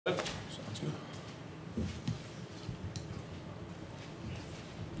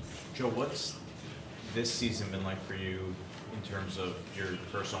Joe, what's this season been like for you in terms of your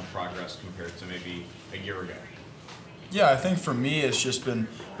personal progress compared to maybe a year ago? Yeah, I think for me it's just been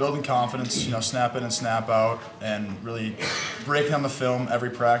building confidence, snap in and snap out, and really breaking on the film every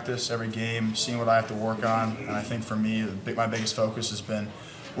practice, every game, seeing what I have to work on. And I think for me, my biggest focus has been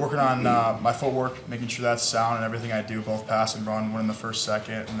working on my footwork, making sure that's sound in everything I do, both pass and run, winning the first,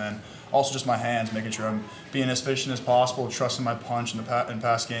 second, and then also just my hands, making sure I'm being as efficient as possible, trusting my punch in the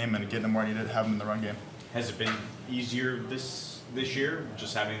pass game, and getting them where I need to have them in the run game. Has it been easier this year,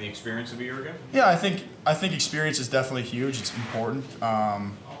 just having the experience of a year ago? Yeah, I think experience is definitely huge. It's important,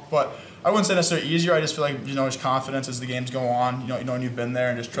 but I wouldn't say necessarily easier. I just feel like just confidence as the games go on. Knowing you've been there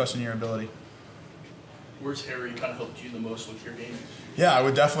and just trusting your ability. Where's Harry kind of helped you the most with your game? Yeah, I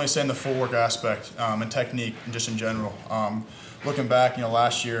would definitely say in the footwork aspect and technique, and just in general. Looking back,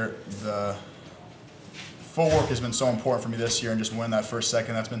 last year the footwork has been so important for me this year, and just winning that first,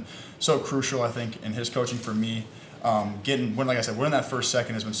 second, that's been so crucial. I think in his coaching for me. Like I said, winning that first,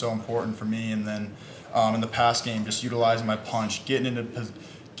 second has been so important for me, and then in the pass game, just utilizing my punch, getting into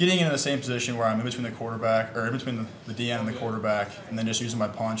the same position where I'm in between the quarterback, or in between the DN and the quarterback, and then just using my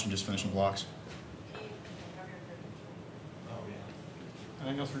punch and just finishing blocks.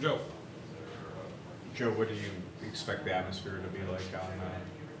 Anything else for Joe? Joe, what do you expect the atmosphere to be like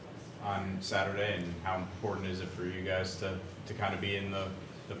on Saturday, and how important is it for you guys to kind of be in the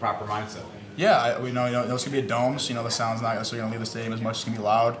proper mindset? Yeah, we know it's gonna be a dome, so the sound's not necessarily gonna leave the stadium as much. It's gonna be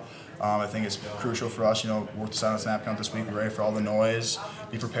loud. I think it's crucial for us, work the silent snap count this week, be ready for all the noise,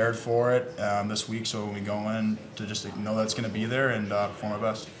 be prepared for it this week, so when we go in to just know that it's gonna be there and perform our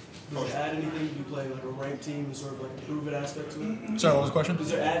best. Does it add anything to you playing like a ranked team and sort of like a prove-it aspect to it? Sorry, what was the question?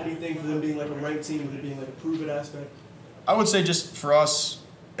 Does it add anything for them being like a ranked team with it being like a prove-it aspect? I would say just for us,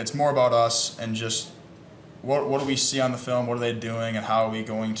 it's more about us and just what do we see on the film, what are they doing, and how are we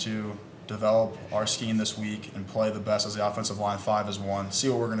going to develop our scheme this week and play the best as the offensive line 5 as 1, see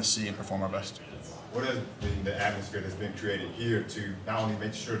what we're going to see and perform our best. What has been the atmosphere that's been created here to not only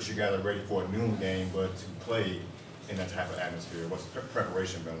make sure that you guys are ready for a noon game, but to play in that type of atmosphere? What's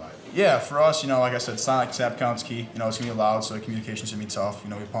preparation been like? Yeah, for us, like I said, silent snap count's key. It's going to be loud, so communication's going to be tough.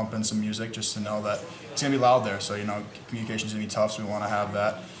 We pump in some music just to know that it's going to be loud there. So, communication's going to be tough, so we want to have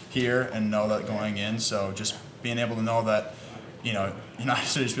that here and know that going in. So just being able to know that, you're not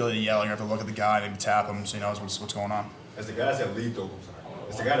necessarily just be able to yell. You have to look at the guy, maybe tap him, so he knows what's going on. As the guys that lead the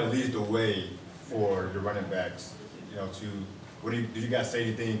guy that leads the way for your running backs, did you guys say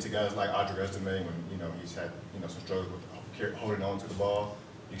anything to guys like Audrey Estime when he's had some struggles with holding on to the ball?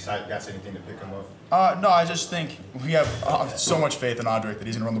 You guys say anything to pick him up? No, I just think we have so much faith in Audrey that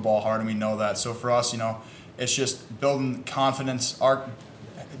he's going to run the ball hard, and we know that. So for us, it's just building confidence,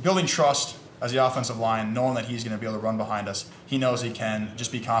 building trust as the offensive line, knowing that he's going to be able to run behind us. He knows he can.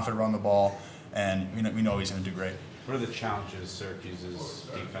 Just be confident, run the ball, and we know he's going to do great. What are the challenges Syracuse's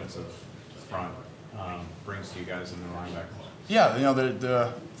defensive front brings to you guys in the linebacker? Yeah,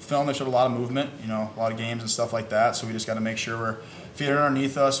 the film, they showed a lot of movement, a lot of games and stuff like that. So we just got to make sure we're feet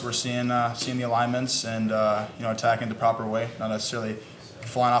underneath us, we're seeing the alignments and attacking the proper way, not necessarily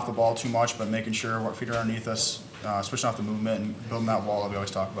flying off the ball too much, but making sure our feet are underneath us, switching off the movement and building that wall that we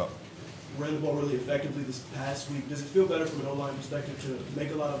always talk about. Ran the ball really effectively this past week. Does it feel better from an O-line perspective to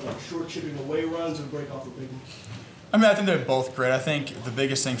make a lot of short chipping away runs or break off a big one? I think they're both great. I think the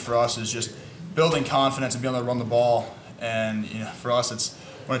biggest thing for us is just building confidence and being able to run the ball. And for us, it's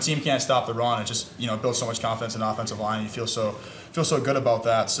when a team can't stop the run, it just builds so much confidence in the offensive line. You feel so good about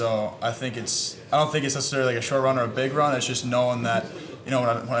that. So I don't think it's necessarily like a short run or a big run. It's just knowing that when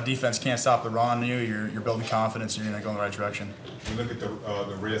a defense can't stop the run on you, you're building confidence and you're going to go in the right direction. You look at the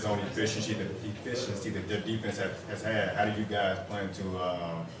red zone efficiency that their defense has had. How do you guys plan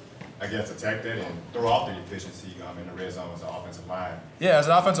to, attack that and throw off the efficiency in the red zone as an offensive line? Yeah, as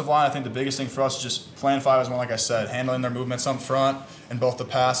an offensive line, I think the biggest thing for us is just playing 5 as 1, like I said, handling their movements up front in both the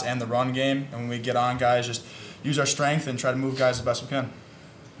pass and the run game. And when we get on guys, just use our strength and try to move guys as best we can.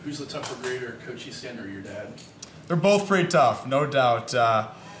 Who's the tougher grader, Coach Easton or your dad? They're both pretty tough, no doubt.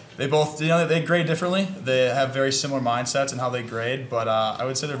 They both, they grade differently. They have very similar mindsets in how they grade, but I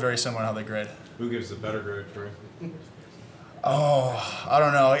would say they're very similar in how they grade. Who gives the better grade for you? Oh, I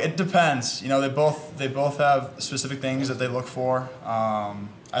don't know. It depends. They both have specific things that they look for. I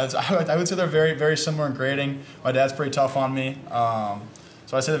would say they're very, very similar in grading. My dad's pretty tough on me,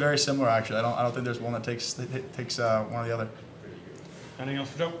 so I say they're very similar. Actually, I don't think there's one that takes one or the other. Anything else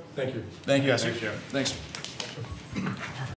for Joe? Thank you. Thank you, guys. Thanks, Joe. Thanks.